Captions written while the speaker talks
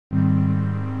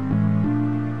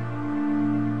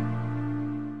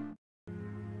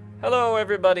Hello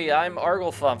everybody, I'm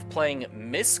Arglefumph playing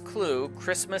Miss Clue,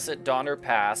 Christmas at Donner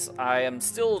Pass. I am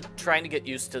still trying to get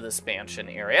used to this mansion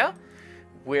area,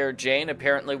 where Jane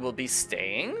apparently will be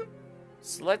staying.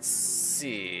 So let's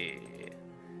see.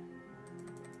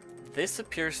 This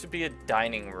appears to be a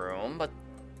dining room, but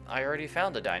I already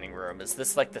found a dining room. Is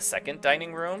this like the second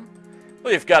dining room?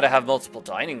 Well, you've got to have multiple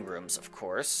dining rooms, of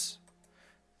course.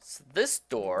 So this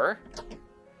door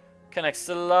connects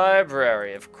to the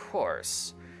library, of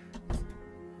course.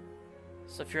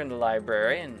 So if you're in the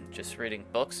library and just reading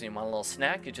books and you want a little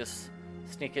snack, you just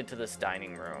sneak into this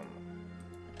dining room.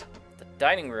 The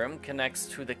dining room connects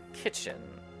to the kitchen.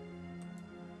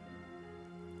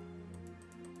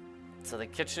 So the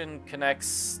kitchen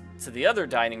connects to the other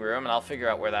dining room, and I'll figure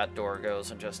out where that door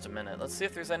goes in just a minute. Let's see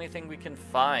if there's anything we can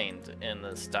find in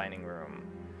this dining room.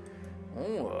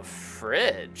 Ooh, a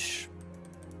fridge.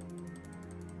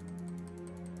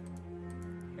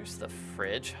 Here's the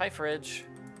fridge. Hi, fridge.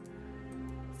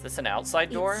 Is this an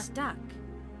outside door? It's stuck.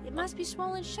 It must be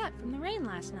swollen shut from the rain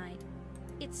last night.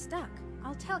 It's stuck.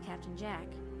 I'll tell Captain Jack.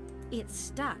 It's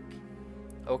stuck.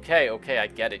 Okay, I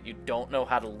get it. You don't know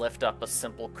how to lift up a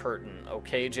simple curtain.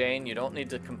 Okay, Jane? You don't need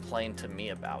to complain to me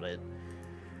about it.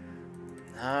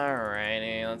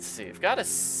 Alrighty, let's see. We've got a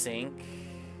sink.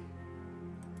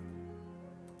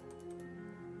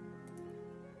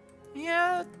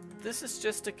 Yeah, this is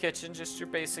just a kitchen, just your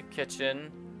basic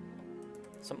kitchen.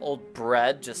 Some old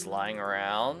bread just lying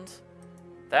around.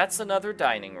 That's another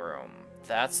dining room.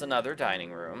 That's another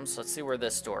dining room. So let's see where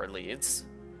this door leads.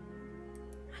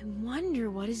 I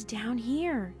wonder what is down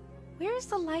here. Where is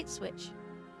the light switch?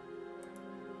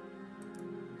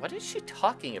 What is she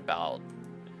talking about?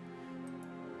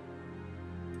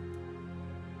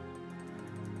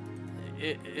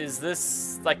 Is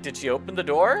this, like, did she open the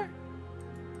door?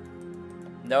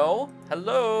 No?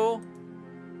 Hello?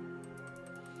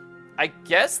 I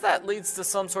guess that leads to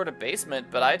some sort of basement,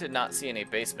 but I did not see any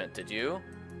basement, did you?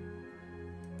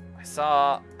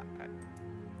 I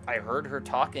heard her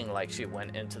talking like she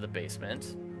went into the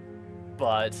basement,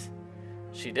 but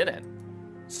she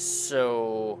didn't.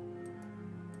 So,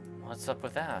 what's up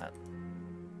with that?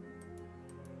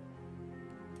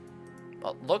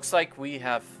 Well, it looks like we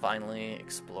have finally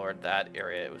explored that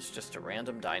area. It was just a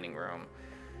random dining room.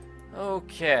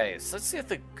 Okay, so let's see if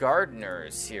the gardener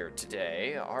is here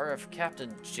today, or if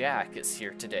Captain Jack is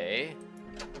here today.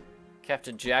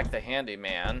 Captain Jack the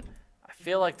handyman. I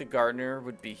feel like the gardener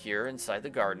would be here inside the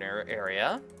gardener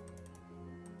area.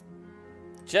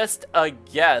 Just a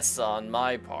guess on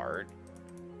my part.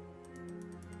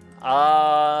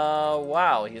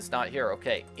 Wow, he's not here.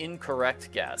 Okay,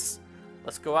 incorrect guess.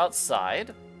 Let's go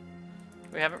outside.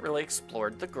 We haven't really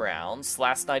explored the grounds.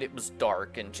 Last night it was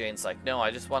dark, and Jane's like, no,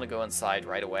 I just want to go inside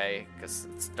right away, because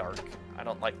it's dark. I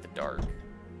don't like the dark.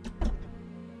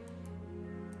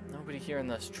 Nobody here in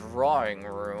this drawing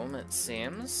room, it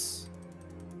seems.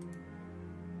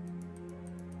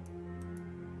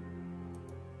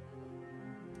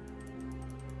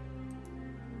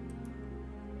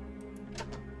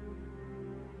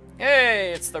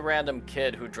 Hey, it's the random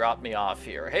kid who dropped me off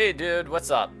here. Hey, dude,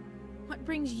 what's up? What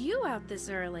brings you out this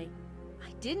early?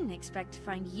 I didn't expect to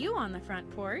find you on the front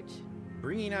porch.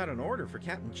 Bringing out an order for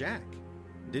Captain Jack.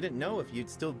 Didn't know if you'd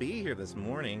still be here this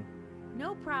morning.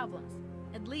 No problems.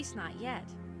 At least not yet.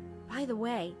 By the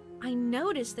way, I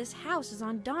noticed this house is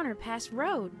on Donner Pass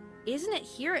Road. Isn't it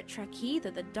here at Truckee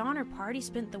that the Donner party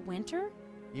spent the winter?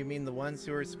 You mean the ones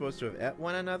who are supposed to have ate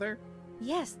one another?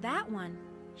 Yes, that one.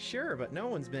 Sure, but no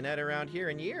one's been at around here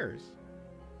in years.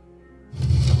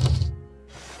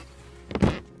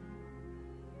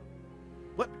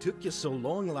 What took you so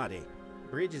long, laddie?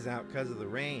 Bridge is out because of the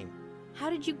rain. How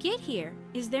did you get here?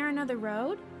 Is there another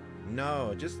road?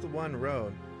 No, just the one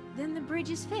road. Then the bridge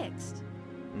is fixed.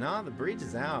 Nah, the bridge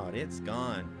is out. It's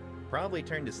gone. Probably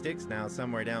turned to sticks now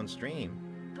somewhere downstream.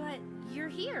 But you're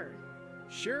here.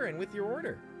 Sure, and with your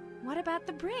order. What about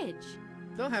the bridge?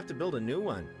 They'll have to build a new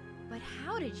one. But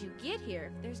how did you get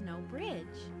here if there's no bridge?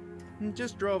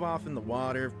 Just drove off in the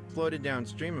water, floated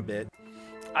downstream a bit.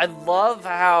 I love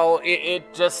how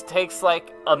it just takes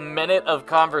like a minute of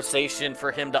conversation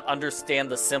for him to understand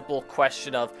the simple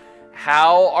question of,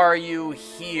 how are you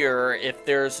here if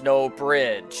there's no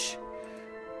bridge?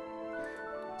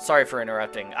 Sorry for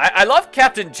interrupting. I love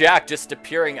Captain Jack just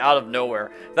appearing out of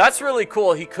nowhere. That's really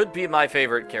cool. He could be my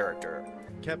favorite character.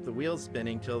 Kept the wheels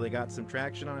spinning till they got some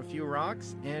traction on a few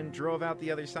rocks and drove out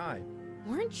the other side.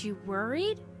 Weren't you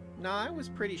worried? Nah, I was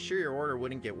pretty sure your order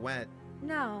wouldn't get wet.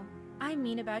 No, I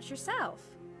mean about yourself.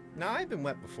 Nah, I've been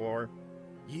wet before.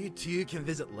 You two can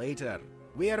visit later.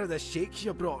 Where are the shakes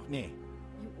you brought me?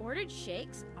 You ordered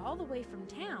shakes all the way from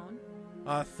town.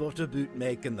 I thought about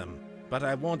making them, but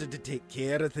I wanted to take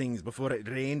care of things before it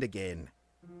rained again.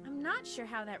 I'm not sure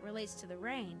how that relates to the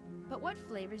rain, but what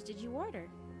flavors did you order?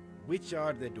 Which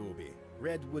are the Dobie?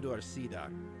 Redwood or cedar?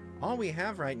 All we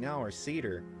have right now are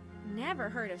cedar. Never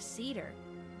heard of cedar.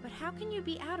 But how can you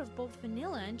be out of both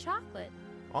vanilla and chocolate?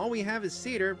 All we have is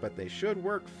cedar, but they should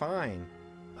work fine.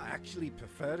 I actually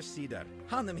prefer cedar.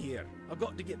 Hand them here. I've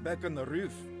got to get back on the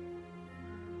roof.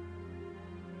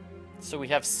 So we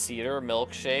have cedar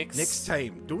milkshakes. Next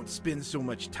time, don't spend so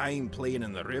much time playing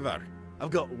in the river. I've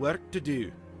got work to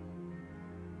do.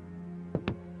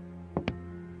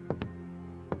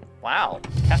 Wow,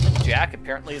 Captain Jack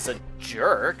apparently is a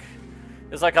jerk.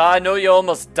 He's like, I know you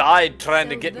almost died trying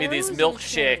to So get me these those are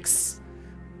milkshakes,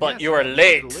 but Yes, you were I was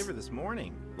late. to deliver this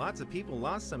morning. Lots of people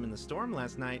lost some in the storm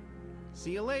last night.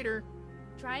 See you later.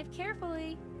 Drive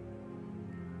carefully.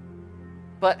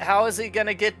 But how is he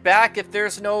gonna get back if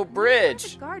there's no Where the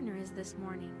bridge? gardener is this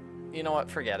morning. You know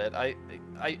what? Forget it. I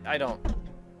don't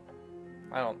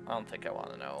think I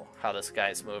want to know how this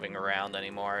guy's moving around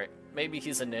anymore. Maybe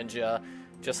he's a ninja,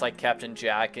 just like Captain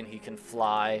Jack, and he can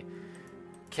fly.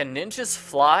 Can ninjas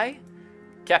fly?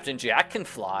 Captain Jack can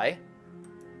fly.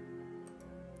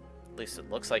 At least it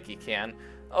looks like he can.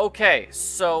 Okay,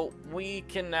 so we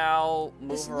can now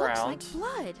move This around. looks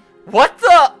like blood. What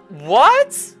the?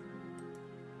 What?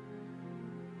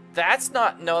 That's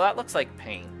not... No, that looks like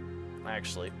paint,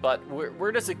 actually. But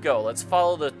where does it go? Let's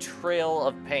follow the trail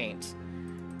of paint.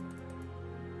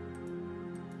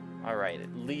 Alright,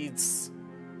 it leads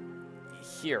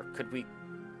here. Could we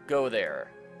go there?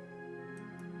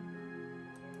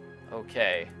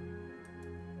 Okay.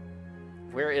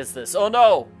 Where is this? Oh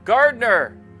no!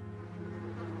 Gardener!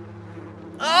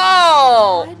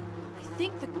 Oh! Blood? I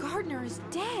think the gardener is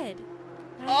dead.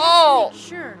 But I Oh! have to make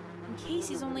sure, in case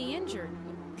he's only injured.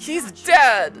 He's Not sure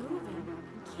dead! to move him,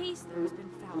 in case there has been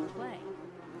foul play.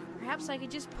 Perhaps I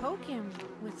could just poke him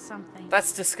with something.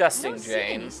 That's I disgusting, don't see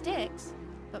any Jane. sticks,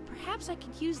 but perhaps I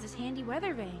could use this handy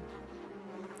weather vane.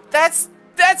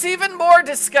 That's even more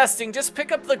disgusting. Just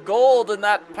pick up the gold in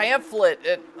that pamphlet.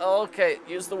 Okay,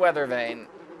 use the weather vane.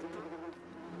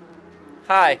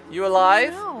 Hi, you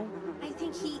alive? No, I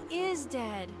think he is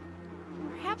dead.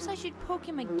 Perhaps I should poke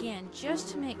him again just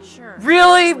to make sure.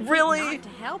 Really? I would hate Really? not to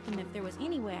help him if there was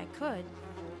any way I could.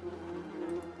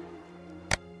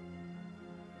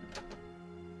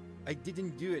 I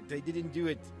didn't do it. I didn't do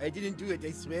it. I didn't do it,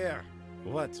 I swear.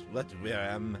 What, where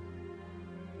am?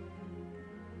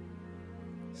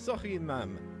 Sorry,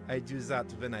 ma'am. I do that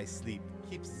when I sleep.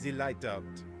 Keeps the light out.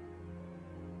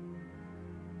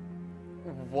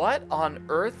 What on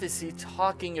earth is he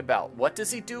talking about? What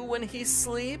does he do when he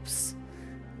sleeps?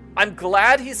 I'm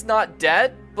glad he's not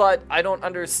dead, but I don't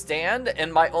understand,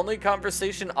 and my only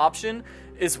conversation option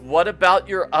is, what about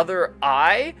your other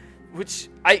eye?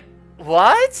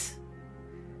 What?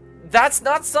 That's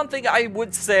not something I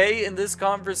would say in this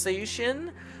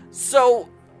conversation. So,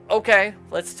 okay,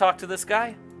 let's talk to this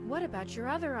guy. What about your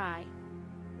other eye?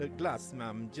 Glass,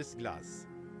 ma'am. Just glass.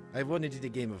 I won it in a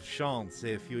game of chance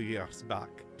a few years back.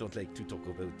 Don't like to talk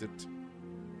about it.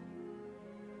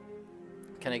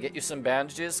 Can I get you some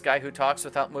bandages, guy who talks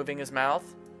without moving his mouth?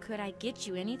 Could I get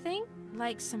you anything?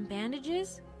 Like some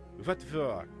bandages? What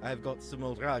for? I've got some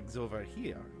old rags over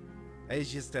here. I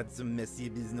just had some messy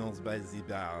business by the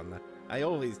barn. I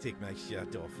always take my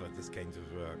shirt off for this kind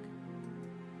of work.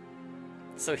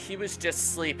 So he was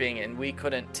just sleeping and we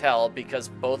couldn't tell because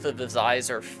both of his eyes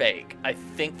are fake. I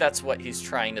think that's what he's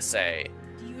trying to say.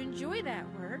 Do you enjoy that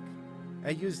work?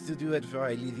 I used to do it for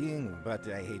a living, but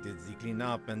I hated the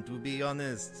cleanup, and to be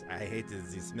honest, I hated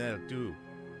the smell too.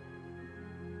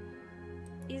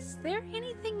 Is there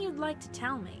anything you'd like to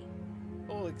tell me?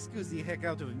 Oh, excuse the heck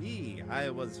out of me. I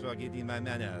was forgetting my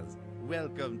manners.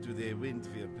 Welcome to the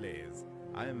Windfield place.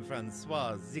 I am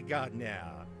Francoise, the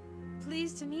gardener.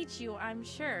 Pleased to meet you, I'm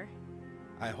sure.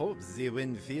 I hope the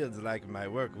Windfields like my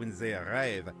work when they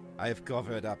arrive. I've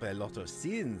covered up a lot of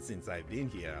sins since I've been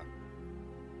here.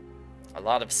 A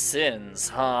lot of sins,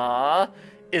 huh?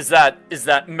 Is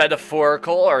that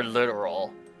metaphorical or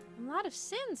literal? A lot of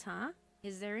sins, huh?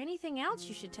 Is there anything else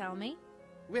you should tell me?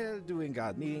 Well, doing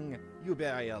gardening, you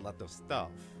bury a lot of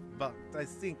stuff. But I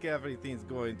think everything's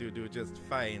going to do just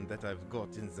fine that I've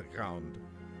got in the ground.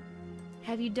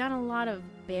 Have you done a lot of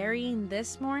burying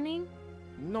this morning?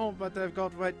 No, but I've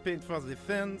got white paint for the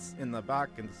fence in the back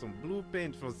and some blue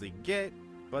paint for the gate.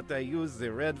 But I used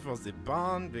the red for the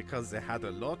barn because they had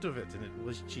a lot of it and it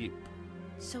was cheap.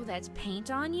 So that's paint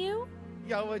on you?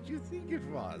 Yeah, what you think it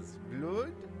was?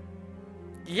 Blood?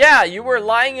 Yeah, you were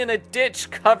lying in a ditch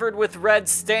covered with red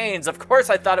stains. Of course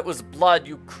I thought it was blood,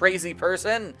 you crazy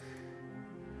person.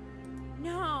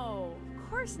 No, of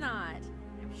course not.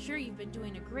 I'm sure you've been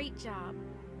doing a great job.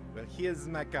 Well, here's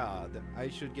my card. I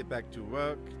should get back to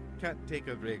work. Can't take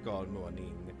a break all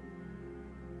morning.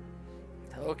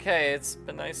 Okay, it's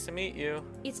been nice to meet you.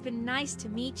 It's been nice to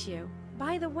meet you.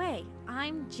 By the way,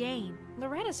 I'm Jane,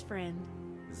 Loretta's friend.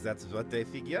 That's what I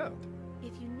figured.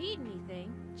 If you need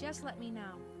anything, just let me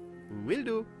know. Will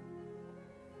do.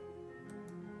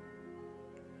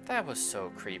 That was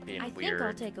so creepy and I weird. think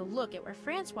I'll take a look at where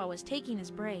Francois was taking his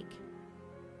break.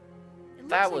 It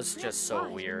That looks was like just so Francois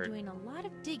has weird. been doing a lot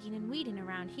of digging and weeding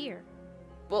around here.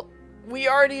 Well, we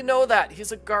already know that.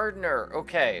 He's a gardener.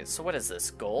 Okay, so what is this,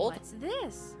 gold? What's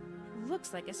this?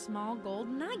 Looks like a small gold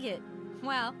nugget.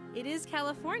 Well, it is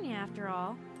California after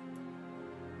all.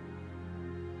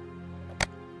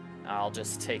 I'll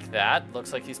just take that.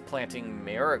 Looks like he's planting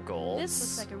marigolds. This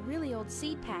looks like a really old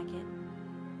seed packet.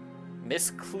 Miss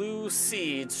Clue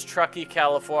Seeds, Truckee,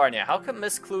 California. How come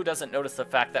Miss Clue doesn't notice the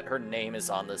fact that her name is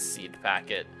on this seed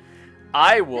packet?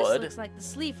 I would. This looks like the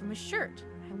sleeve from a shirt.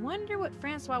 I wonder what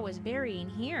Francois was burying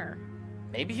here.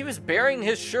 Maybe he was burying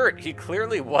his shirt. He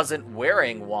clearly wasn't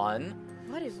wearing one.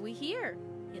 What have we here?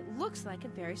 It looks like a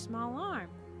very small arm.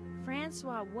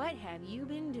 Francois, what have you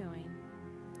been doing?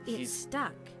 It's He's-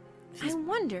 stuck. he's- I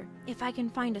wonder if I can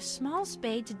find a small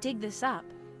spade to dig this up.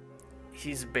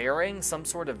 He's bearing some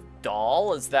sort of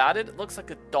doll? Is that it? It looks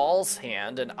like a doll's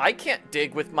hand, and I can't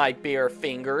dig with my bare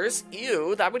fingers.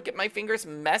 Ew, that would get my fingers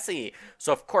messy.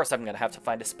 So of course I'm gonna have to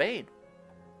find a spade.